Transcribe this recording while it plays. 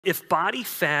If body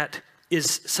fat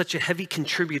is such a heavy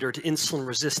contributor to insulin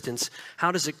resistance,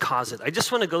 how does it cause it? I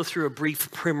just want to go through a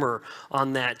brief primer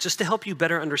on that, just to help you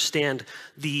better understand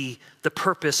the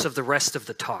purpose of the rest of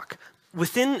the talk.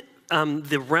 Within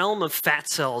the realm of fat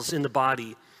cells in the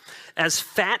body, as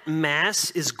fat mass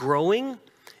is growing,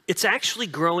 it's actually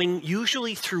growing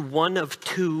usually through one of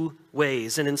two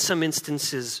ways, and in some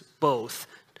instances, both.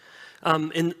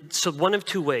 And so one of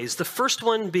two ways. The first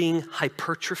one being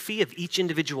hypertrophy of each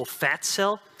individual fat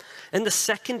cell, and the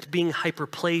second being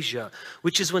hyperplasia,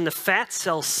 which is when the fat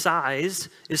cell size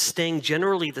is staying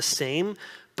generally the same,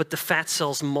 but the fat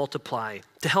cells multiply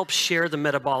to help share the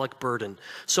metabolic burden.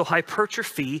 So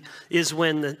hypertrophy is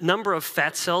when the number of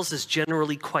fat cells is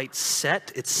generally quite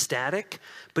set, it's static,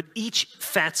 but each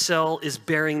fat cell is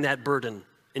bearing that burden,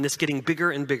 and it's getting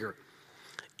bigger and bigger.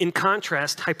 In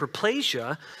contrast,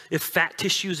 hyperplasia, if fat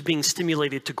tissue is being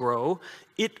stimulated to grow,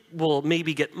 it will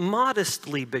maybe get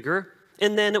modestly bigger,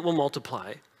 and then it will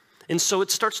multiply. And so it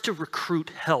starts to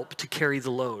recruit help to carry the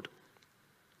load.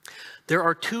 There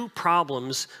are two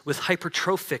problems with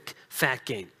hypertrophic fat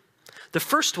gain. The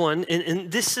first one,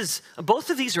 and both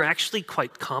of these are actually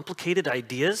quite complicated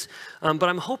ideas, but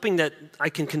I'm hoping that I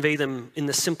can convey them in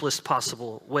the simplest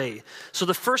possible way. So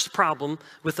the first problem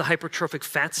with the hypertrophic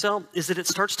fat cell is that it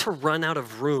starts to run out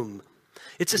of room.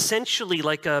 It's essentially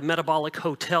like a metabolic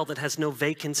hotel that has no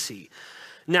vacancy.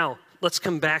 Now, let's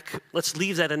come back, let's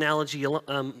leave that analogy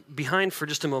behind for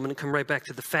just a moment and come right back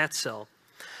to the fat cell.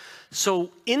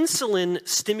 So insulin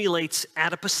stimulates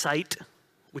adipocyte,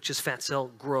 which is fat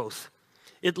cell growth.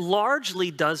 It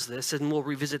largely does this, and we'll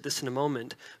revisit this in a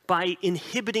moment, by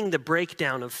inhibiting the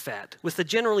breakdown of fat with a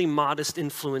generally modest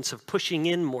influence of pushing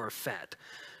in more fat.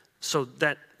 So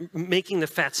that making the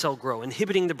fat cell grow,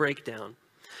 inhibiting the breakdown.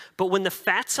 But when the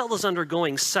fat cell is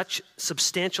undergoing such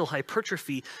substantial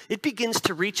hypertrophy, it begins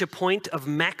to reach a point of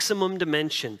maximum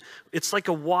dimension. It's like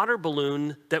a water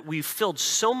balloon that we've filled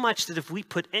so much that if we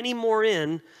put any more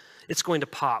in, it's going to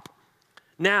pop.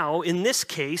 Now, in this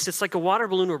case, it's like a water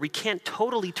balloon where we can't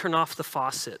totally turn off the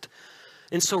faucet.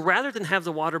 And so rather than have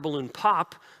the water balloon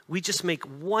pop, we just make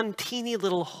one teeny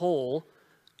little hole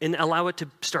and allow it to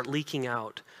start leaking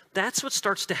out. That's what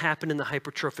starts to happen in the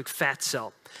hypertrophic fat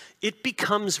cell. It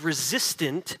becomes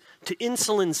resistant to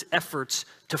insulin's efforts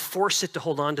to force it to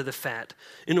hold on to the fat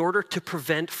in order to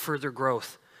prevent further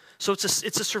growth. So it's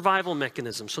a survival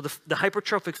mechanism. So the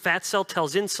hypertrophic fat cell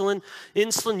tells insulin,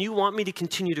 you want me to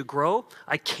continue to grow?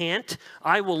 I can't.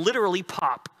 I will literally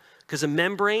pop because a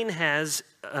membrane has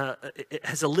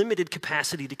a limited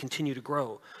capacity to continue to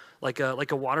grow, like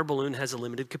a water balloon has a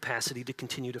limited capacity to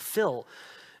continue to fill.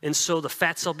 And so the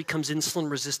fat cell becomes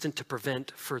insulin resistant to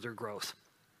prevent further growth.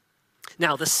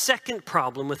 Now, the second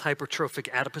problem with hypertrophic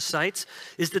adipocytes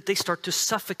is that they start to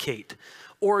suffocate.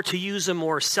 Or to use a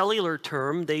more cellular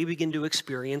term, they begin to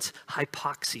experience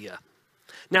hypoxia.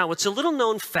 Now, it's a little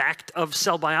known fact of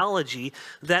cell biology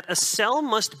that a cell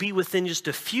must be within just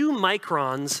a few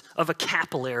microns of a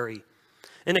capillary.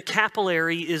 And a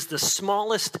capillary is the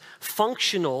smallest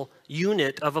functional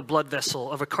unit of a blood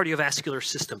vessel, of a cardiovascular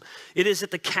system. It is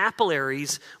at the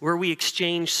capillaries where we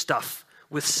exchange stuff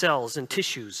with cells and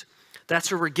tissues. That's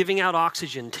where we're giving out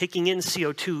oxygen, taking in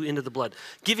CO2 into the blood,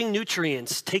 giving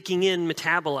nutrients, taking in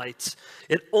metabolites.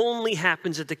 It only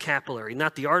happens at the capillary,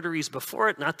 not the arteries before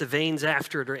it, not the veins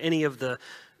after it, or any of the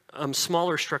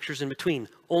smaller structures in between,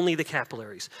 only the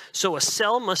capillaries. So a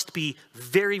cell must be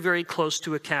very, very close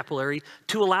to a capillary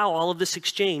to allow all of this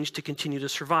exchange to continue to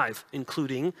survive,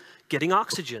 including getting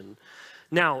oxygen.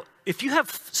 Now, if you have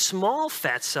small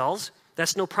fat cells,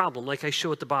 that's no problem, like I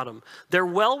show at the bottom. They're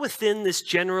well within this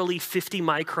generally 50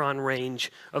 micron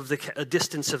range of the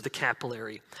distance of the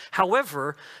capillary.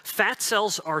 However, fat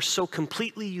cells are so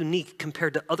completely unique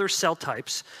compared to other cell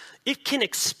types, it can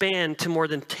expand to more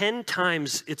than 10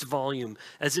 times its volume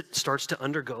as it starts to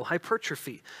undergo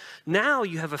hypertrophy. Now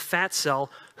you have a fat cell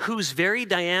whose very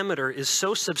diameter is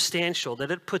so substantial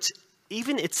that it puts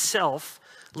even itself,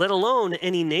 let alone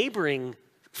any neighboring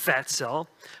fat cell,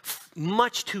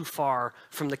 much too far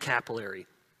from the capillary.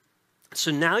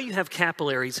 So now you have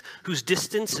capillaries whose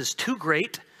distance is too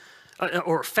great,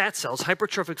 or fat cells,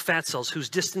 hypertrophic fat cells, whose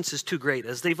distance is too great.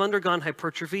 As they've undergone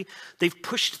hypertrophy, they've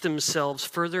pushed themselves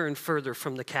further and further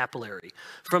from the capillary,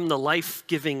 from the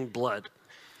life-giving blood.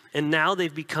 And now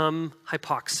they've become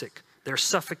hypoxic. They're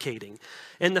suffocating.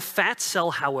 And the fat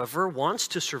cell, however, wants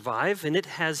to survive, and it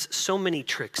has so many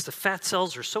tricks. The fat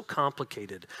cells are so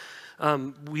complicated.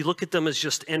 We look at them as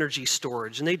just energy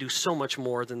storage, and they do so much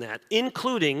more than that,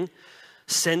 including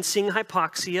sensing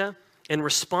hypoxia and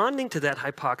responding to that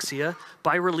hypoxia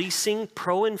by releasing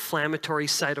pro-inflammatory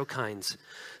cytokines.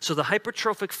 So the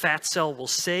hypertrophic fat cell will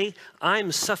say,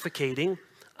 I'm suffocating.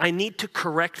 I need to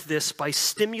correct this by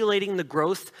stimulating the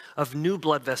growth of new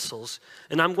blood vessels.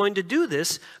 And I'm going to do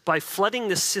this by flooding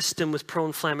the system with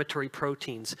pro-inflammatory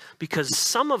proteins, because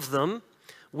some of them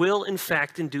will in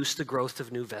fact induce the growth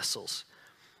of new vessels,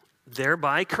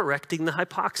 thereby correcting the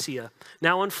hypoxia.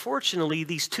 Now, unfortunately,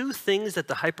 these two things that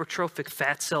the hypertrophic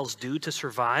fat cells do to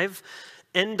survive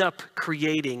end up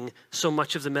creating so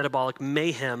much of the metabolic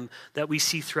mayhem that we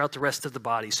see throughout the rest of the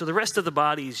body. So the rest of the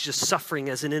body is just suffering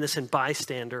as an innocent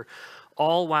bystander,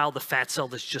 all while the fat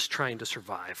cell is just trying to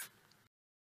survive.